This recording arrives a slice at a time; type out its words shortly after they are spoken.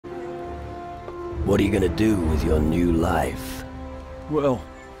What are you gonna do with your new life? Well,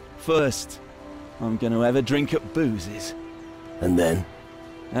 first, I'm gonna have a drink at Booz's. And then?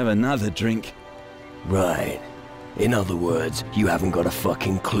 Have another drink. Right. In other words, you haven't got a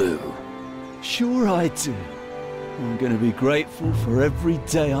fucking clue. Sure I do. I'm gonna be grateful for every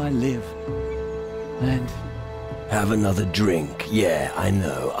day I live. And... Have another drink. Yeah, I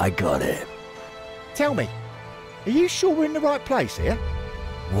know. I got it. Tell me, are you sure we're in the right place here?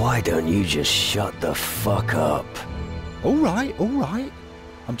 Why don't you just shut the fuck up? All right, all right.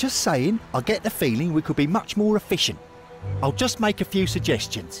 I'm just saying, I get the feeling we could be much more efficient. I'll just make a few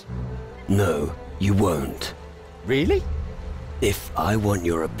suggestions. No, you won't. Really? If I want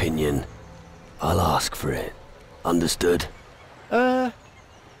your opinion, I'll ask for it. Understood?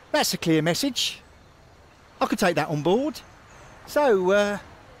 That's a clear message. I could take that on board. So,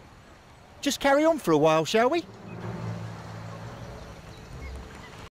 just carry on for a while, shall we?